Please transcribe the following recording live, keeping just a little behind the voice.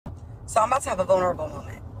So I'm about to have a vulnerable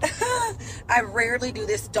moment. I rarely do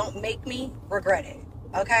this. Don't make me regret it.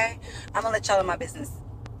 Okay? I'm gonna let y'all in my business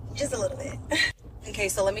just a little bit. Okay,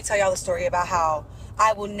 so let me tell y'all the story about how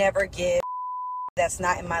I will never give that's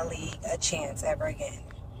not in my league a chance ever again.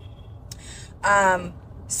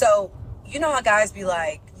 So you know how guys be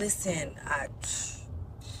like, listen,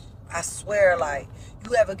 I swear, like,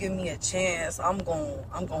 you ever give me a chance, I'm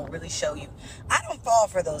gonna really show you. I don't fall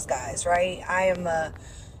for those guys, right?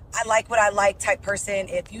 I like what I like type person.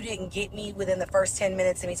 If you didn't get me within the first 10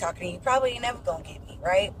 minutes of me talking to you, you probably ain't never gonna get me,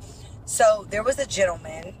 right? So there was a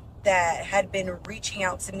gentleman that had been reaching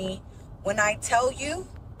out to me, when I tell you,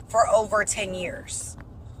 for over 10 years.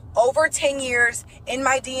 Over 10 years in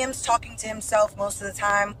my DMs, talking to himself most of the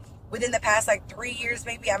time. Within the past like 3 years,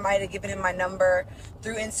 maybe I might have given him my number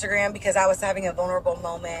through Instagram because I was having a vulnerable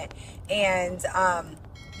moment. And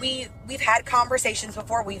we've had conversations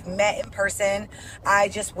before. We've met in person. I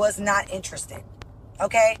just was not interested.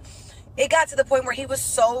 Okay? It got to the point where he was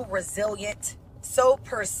so resilient, so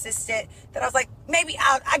persistent, that I was like, maybe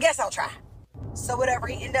I guess I'll try. So whatever,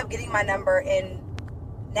 he ended up getting my number, and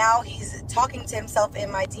now he's talking to himself in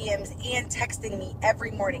my DMs and texting me every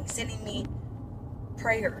morning, sending me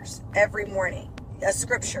prayers every morning, a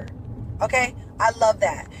scripture. Okay, I love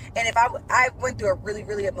that. And if I went through a really,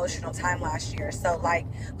 really emotional time last year, so like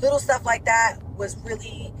little stuff like that was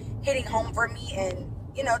really hitting home for me and,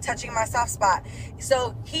 you know, touching my soft spot.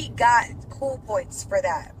 So he got cool points for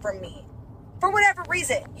that from me, for whatever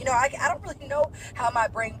reason. You know, I don't really know how my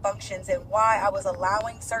brain functions and why I was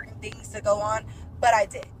allowing certain things to go on, but I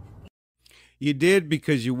did. You did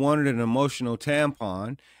because you wanted an emotional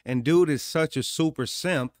tampon, and dude is such a super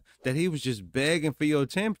simp that he was just begging for your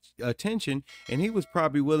attention, and he was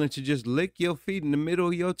probably willing to just lick your feet in the middle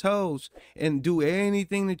of your toes and do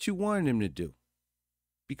anything that you wanted him to do,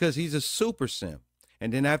 because he's a super simp.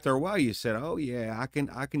 And then after a while you said, oh yeah, I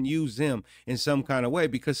can use them in some kind of way,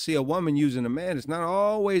 because see, a woman using a man is not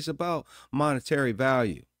always about monetary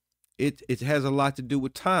value. It has a lot to do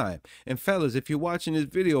with time. And fellas, if you're watching this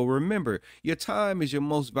video, remember, your time is your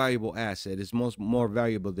most valuable asset. It's more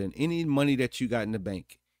valuable than any money that you got in the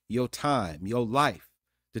bank. Your time, your life,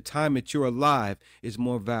 the time that you're alive is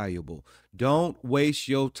more valuable. Don't waste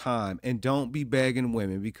your time, and don't be begging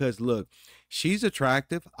women, because look, she's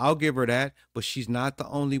attractive. I'll give her that, but she's not the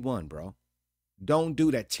only one, bro. Don't do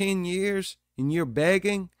that. 10 years and you're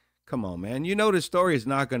begging? Come on, man. You know the story is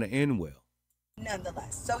not going to end well.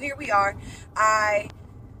 Nonetheless, so here we are. I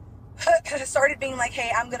started being like, hey,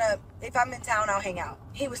 if I'm in town, I'll hang out.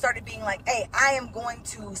 He started being like, hey, I am going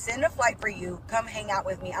to send a flight for you. Come hang out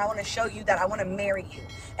with me. I want to show you that I want to marry you.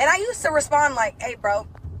 And I used to respond like, hey, bro,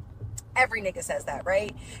 every nigga says that,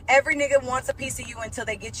 right? Every nigga wants a piece of you until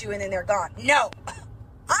they get you and then they're gone. No,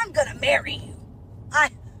 I'm going to marry you.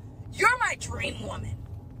 You're my dream woman.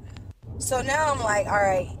 So now I'm like, all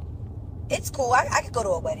right, it's cool. I could go to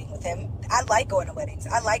a wedding with him. I like going to weddings.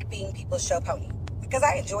 I like being people's show pony because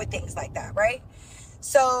I enjoy things like that, right?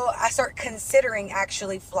 So I start considering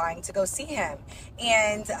actually flying to go see him.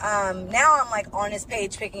 And now I'm like on his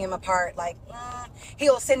page picking him apart. Like,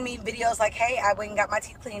 he'll send me videos like, hey, I went and got my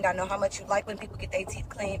teeth cleaned. I know how much you like when people get their teeth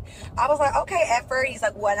cleaned. I was like, okay, effort. He's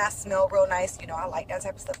like, well, and I smell real nice. You know, I like that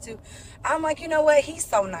type of stuff too. I'm like, you know what? He's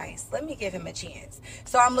so nice. Let me give him a chance.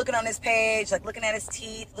 So I'm looking on his page, like looking at his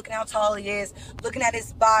teeth, looking how tall he is, looking at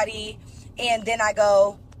his body. And then I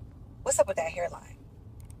go, what's up with that hairline?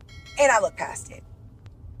 And I look past it.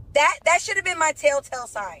 That should have been my telltale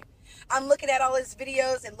sign. I'm looking at all his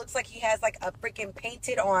videos. It looks like he has like a freaking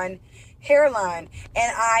painted on hairline.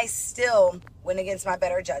 And I still went against my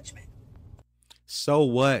better judgment. So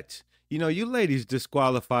what? You know, you ladies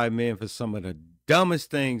disqualify men for some of the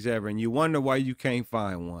dumbest things ever, and you wonder why you can't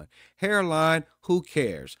find one. Hairline, who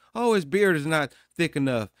cares? Oh, his beard is not thick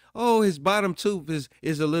enough. Oh, his bottom tooth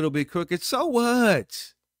is a little bit crooked. So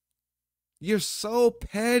what? You're so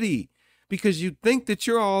petty because you think that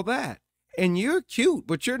you're all that. And you're cute,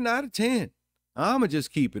 but you're not a 10. I'ma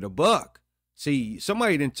just keep it a buck. See,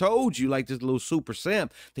 somebody done told you, like this little super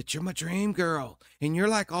simp, that you're my dream girl. And you're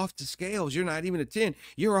like off the scales. You're not even a 10.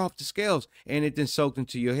 You're off the scales. And it then soaked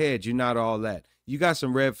into your head. You're not all that. You got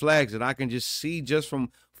some red flags that I can just see just from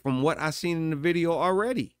what I seen in the video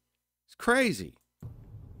already. It's crazy.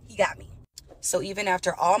 He got me. So even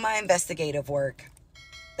after all my investigative work,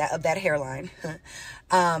 of that hairline,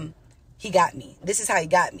 he got me. This is how he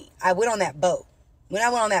got me. I went on that boat. When I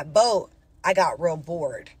went on that boat, I got real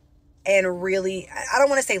bored and really, I don't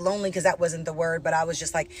want to say lonely because that wasn't the word, but I was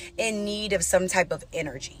just like in need of some type of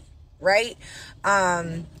energy, right?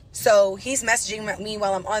 So he's messaging me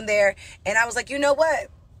while I'm on there, and I was like, you know what?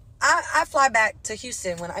 I fly back to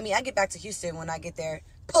Houston I get back to Houston when I get there.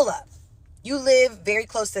 Pull up. You live very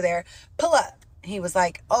close to there. Pull up. He was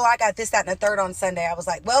like, oh, I got this, that, and the third on Sunday. I was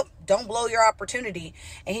like, well, don't blow your opportunity.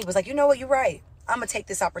 And he was like, you know what? You're right. I'm going to take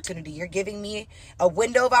this opportunity. You're giving me a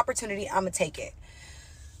window of opportunity. I'm going to take it.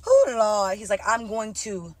 Oh, Lord. He's like, I'm going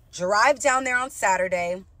to drive down there on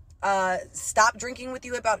Saturday, stop drinking with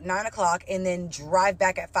you about 9 o'clock, and then drive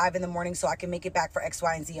back at 5 in the morning so I can make it back for X,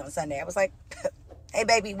 Y, and Z on Sunday. I was like, hey,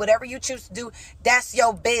 baby, whatever you choose to do, that's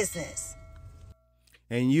your business.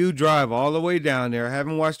 And you drive all the way down there. I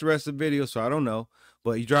haven't watched the rest of the video, so I don't know.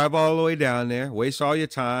 But you drive all the way down there, waste all your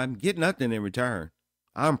time, get nothing in return.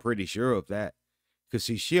 I'm pretty sure of that. Because,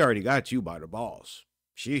 see, she already got you by the balls.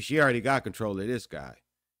 She already got control of this guy.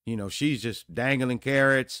 You know, she's just dangling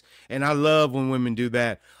carrots. And I love when women do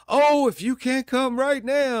that. Oh, if you can't come right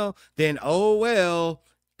now, then oh well.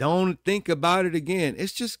 Don't think about it again.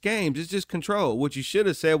 It's just games. It's just control. What you should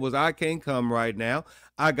have said was, I can't come right now.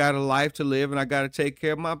 I got a life to live and I got to take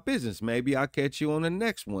care of my business. Maybe I'll catch you on the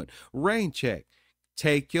next one. Rain check.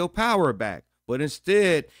 Take your power back. But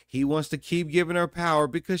instead, he wants to keep giving her power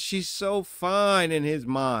because she's so fine in his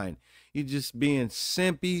mind. You're just being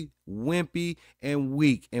simpy, wimpy, and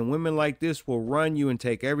weak. And women like this will run you and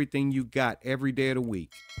take everything you got every day of the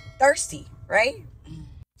week. Thirsty, right?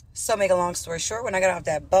 So make a long story short, when I got off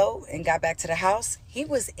that boat and got back to the house, he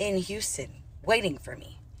was in Houston waiting for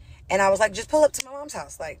me. And I was like, just pull up to my mom's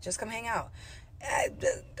house. Like, just come hang out.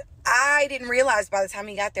 I didn't realize by the time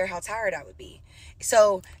he got there how tired I would be.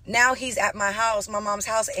 So now he's at my house, my mom's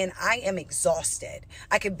house, and I am exhausted.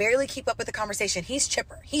 I could barely keep up with the conversation. He's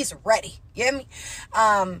chipper. He's ready. You get me?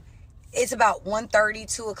 It's about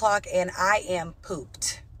 1:30, 2 o'clock, and I am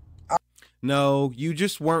pooped. No, you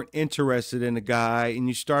just weren't interested in the guy and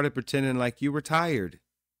you started pretending like you were tired.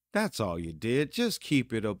 That's all you did. Just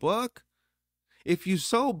keep it a buck. If you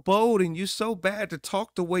so bold and you so bad to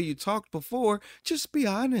talk the way you talked before, just be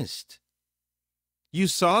honest. You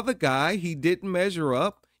saw the guy, he didn't measure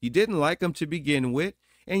up, you didn't like him to begin with,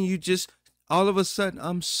 and you just, all of a sudden,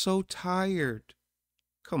 I'm so tired.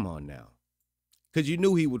 Come on now. Because you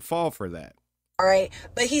knew he would fall for that. All right,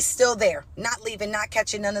 but he's still there, not leaving, not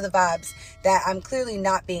catching none of the vibes that I'm clearly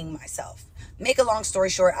not being myself. Make a long story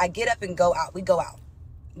short, I get up and go out. We go out.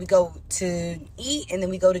 We go to eat and then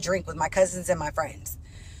we go to drink with my cousins and my friends.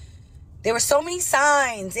 There were so many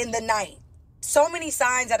signs in the night. So many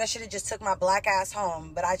signs that I should have just took my black ass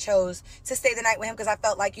home. But I chose to stay the night with him because I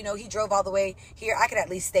felt like, you know, he drove all the way here. I could at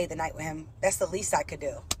least stay the night with him. That's the least I could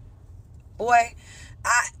do. Boy,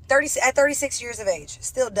 at 36 years of age,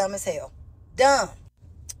 still dumb as hell. Dumb.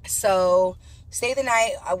 So stay the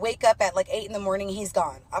night. I wake up at like 8 in the morning. He's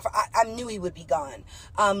gone. I knew he would be gone.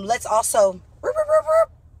 Let's also...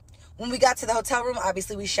 When we got to the hotel room,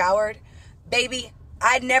 obviously we showered. Baby,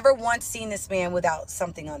 I'd never once seen this man without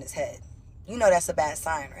something on his head. You know that's a bad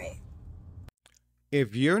sign, right?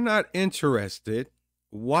 If you're not interested,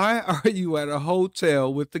 why are you at a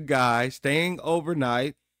hotel with the guy staying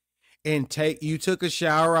overnight and you took a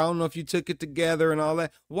shower? I don't know if you took it together and all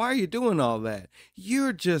that. Why are you doing all that?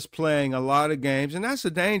 You're just playing a lot of games, and that's a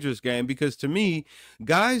dangerous game because to me,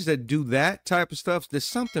 guys that do that type of stuff, there's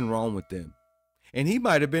something wrong with them. And he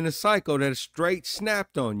might have been a psycho that straight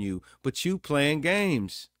snapped on you, but you playing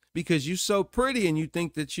games because you so pretty and you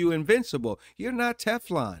think that you invincible. You're not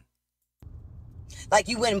Teflon. Like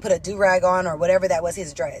you wouldn't put a do-rag on or whatever that was,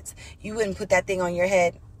 his dreads. You wouldn't put that thing on your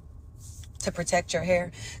head to protect your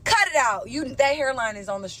hair. Cut it out. That hairline is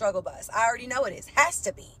on the struggle bus. I already know it is. Has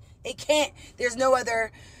to be. It can't. There's no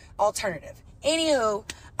other alternative. Anywho,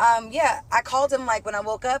 yeah, I called him like when I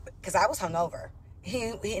woke up because I was hungover.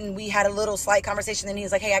 And we had a little slight conversation. Then he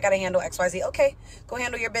was like, hey, I got to handle XYZ. Okay, go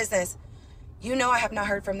handle your business. You know I have not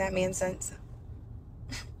heard from that man since.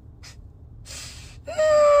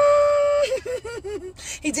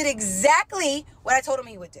 He did exactly what I told him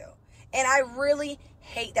he would do. And I really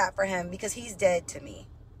hate that for him because he's dead to me.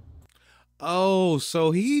 Oh,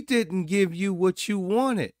 so he didn't give you what you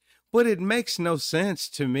wanted. But it makes no sense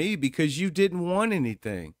to me because you didn't want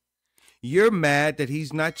anything. You're mad that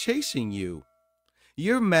he's not chasing you.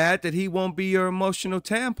 You're mad that he won't be your emotional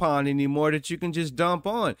tampon anymore that you can just dump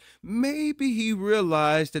on. Maybe he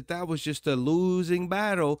realized that that was just a losing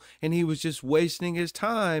battle and he was just wasting his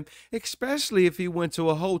time, especially if he went to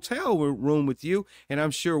a hotel room with you. And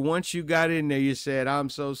I'm sure once you got in there, you said, I'm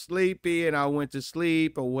so sleepy and I went to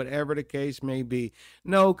sleep or whatever the case may be.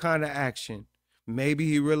 No kind of action. Maybe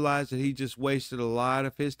he realized that he just wasted a lot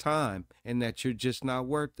of his time and that you're just not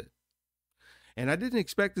worth it. And I didn't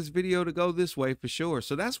expect this video to go this way for sure.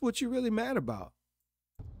 So that's what you're really mad about.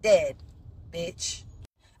 Dead, bitch.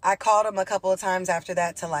 I called him a couple of times after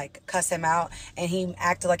that to like cuss him out, and he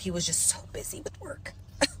acted like he was just so busy with work.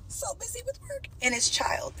 So busy with work and his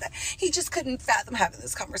child that he just couldn't fathom having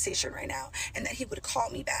this conversation right now, and that he would call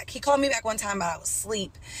me back. He called me back one time while I was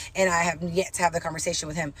asleep, and I have yet to have the conversation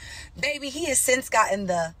with him. Baby, he has since gotten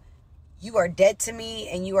the "you are dead to me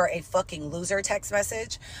and you are a fucking loser" text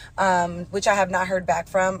message, which I have not heard back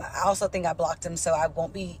from. I also think I blocked him, so I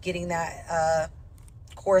won't be getting that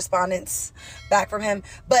correspondence back from him.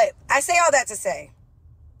 But I say all that to say,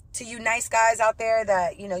 to you nice guys out there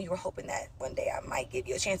that, you know, you were hoping that one day I might give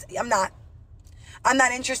you a chance. I'm not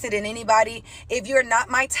interested in anybody. If you're not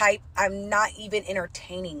my type, I'm not even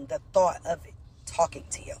entertaining the thought of talking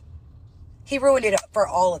to you. He ruined it for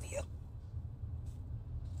all of you.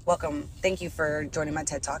 Welcome. Thank you for joining my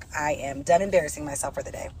TED Talk. I am done embarrassing myself for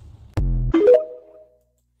the day.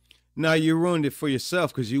 Now, you ruined it for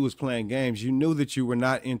yourself because you was playing games. You knew that you were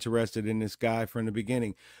not interested in this guy from the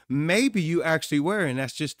beginning. Maybe you actually were, and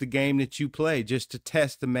that's just the game that you played, just to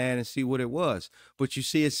test the man and see what it was. But you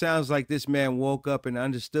see, it sounds like this man woke up and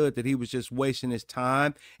understood that he was just wasting his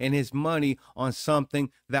time and his money on something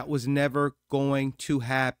that was never going to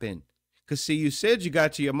happen. Because, see, you said you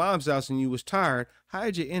got to your mom's house and you was tired.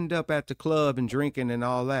 How'd you end up at the club and drinking and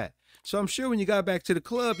all that? So I'm sure when you got back to the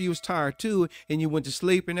club, you was tired too, and you went to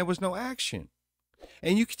sleep and there was no action.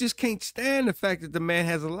 And you just can't stand the fact that the man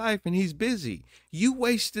has a life and he's busy. You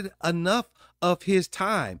wasted enough of his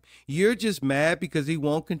time. You're just mad because he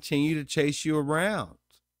won't continue to chase you around.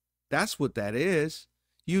 That's what that is.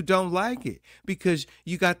 You don't like it because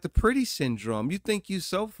you got the pretty syndrome. You think you're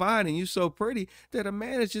so fine and you're so pretty that a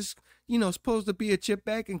man is just, you know, supposed to be a chip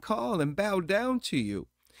back and call and bow down to you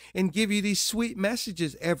and give you these sweet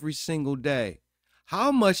messages every single day.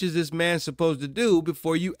 How much is this man supposed to do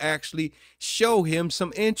before you actually show him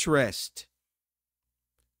some interest?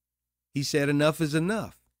 He said enough is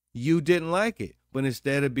enough. You didn't like it, but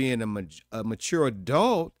instead of being a mature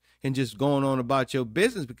adult and just going on about your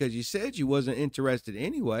business because you said you wasn't interested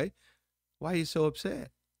anyway, why are you so upset?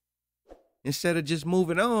 Instead of just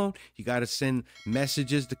moving on, you got to send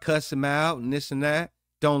messages to cuss him out and this and that.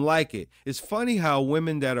 Don't like it. It's funny how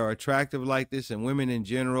women that are attractive like this, and women in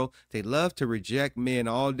general, they love to reject men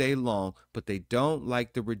all day long, but they don't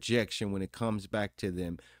like the rejection when it comes back to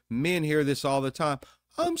them. Men hear this all the time.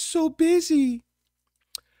 I'm so busy.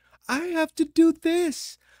 I have to do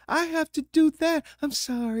this. I have to do that. I'm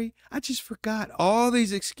sorry. I just forgot. All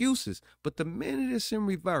these excuses. But the minute it's in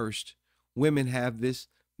reversed, women have this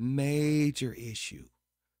major issue.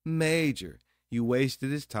 Major. You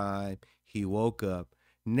wasted his time. He woke up.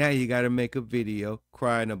 Now you got to make a video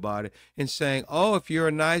crying about it and saying, oh, if you're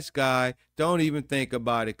a nice guy, don't even think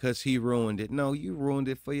about it because he ruined it. No, you ruined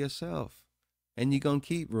it for yourself. And you're going to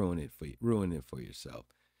keep ruining it for yourself.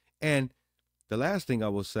 And the last thing I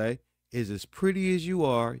will say is, as pretty as you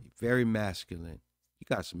are, you're very masculine. You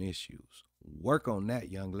got some issues. Work on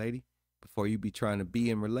that, young lady, before you be trying to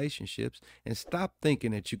be in relationships, and stop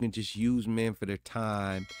thinking that you can just use men for their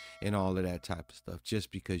time and all of that type of stuff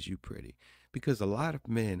just because you're pretty. Because a lot of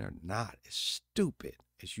men are not as stupid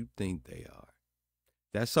as you think they are.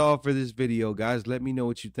 That's all for this video, guys. Let me know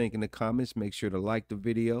what you think in the comments. Make sure to like the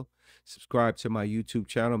video. Subscribe to my YouTube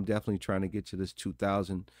channel. I'm definitely trying to get to this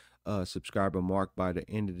 2,000 subscriber mark by the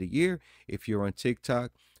end of the year. If you're on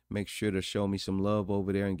TikTok, make sure to show me some love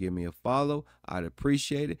over there and give me a follow. I'd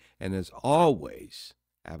appreciate it. And as always,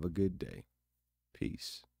 have a good day.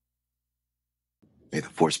 Peace. May the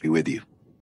force be with you.